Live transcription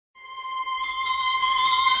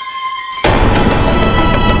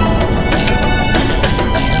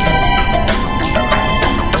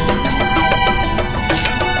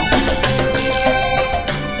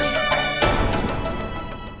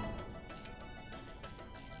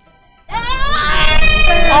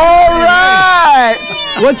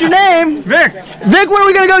What's your name? Vic. Vic, what are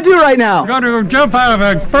we going to go do right now? We're going to go jump out of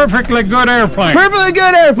a perfectly good airplane. Perfectly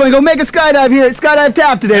good airplane. Go make a skydive here at Skydive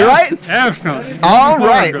Taft today, right? Absolutely. All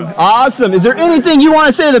right. Awesome. Is there anything you want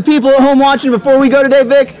to say to the people at home watching before we go today,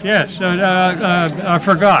 Vic? Yes. I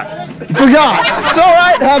forgot. Forgot. It's all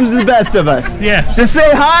right. It happens to the best of us. Yes. Just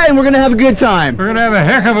say hi and we're going to have a good time. We're going to have a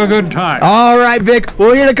heck of a good time. All right, Vic.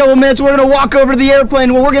 Well, here in a couple minutes, we're going to walk over to the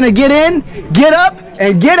airplane where we're going to get in, get up,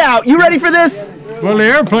 and get out. You ready for this? Well, the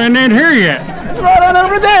airplane ain't here yet. It's right on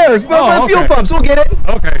over there. Go for the fuel pumps. We'll get it.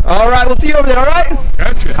 Okay. All right. We'll see you over there, all right?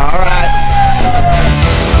 Gotcha. All right.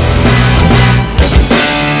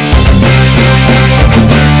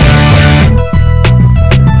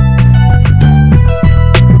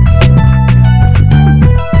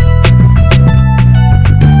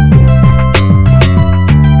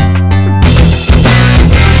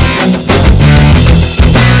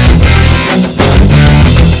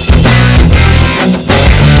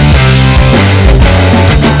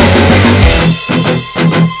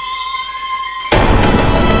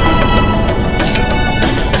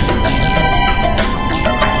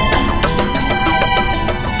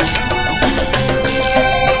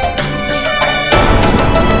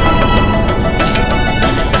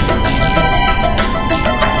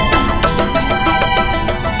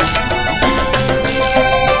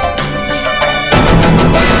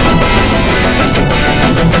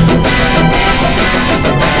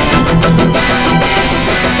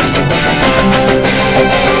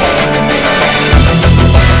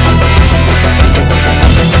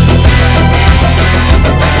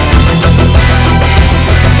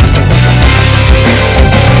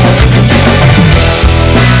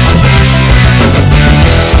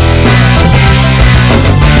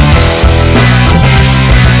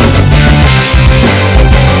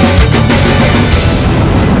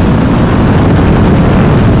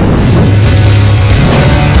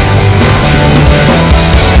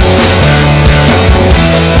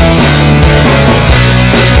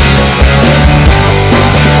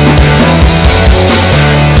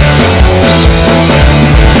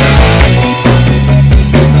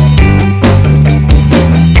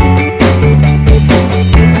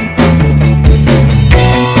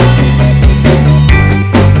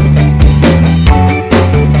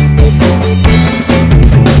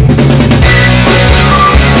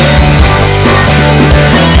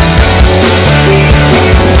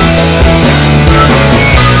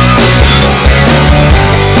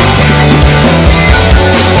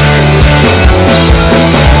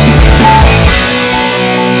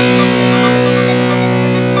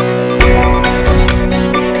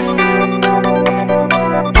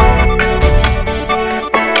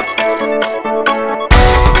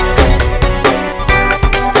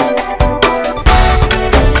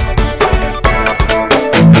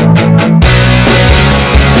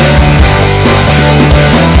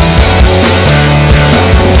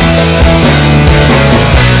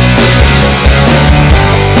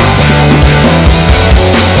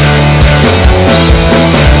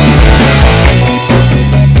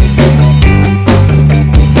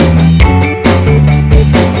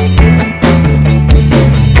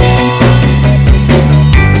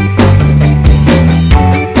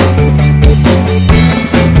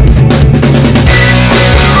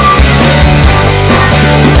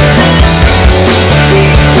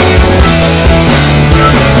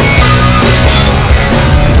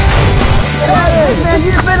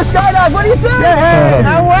 What do you think? Yeah,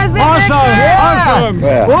 how was it? Awesome. Yeah. Awesome.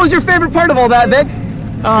 Yeah. What was your favorite part of all that, Vic?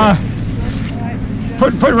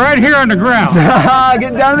 Put right here on the ground.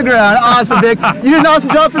 Getting down to the ground. Awesome, Vic. You did an awesome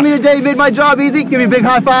job for me today. You made my job easy. Give me a big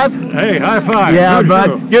high five. Hey, high five. Yeah,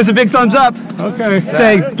 bud. Give us a big thumbs up. Okay.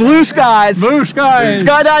 Say blue skies. Blue skies.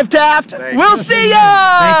 Skydive Taft. We'll see ya.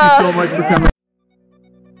 Thank you so much for coming.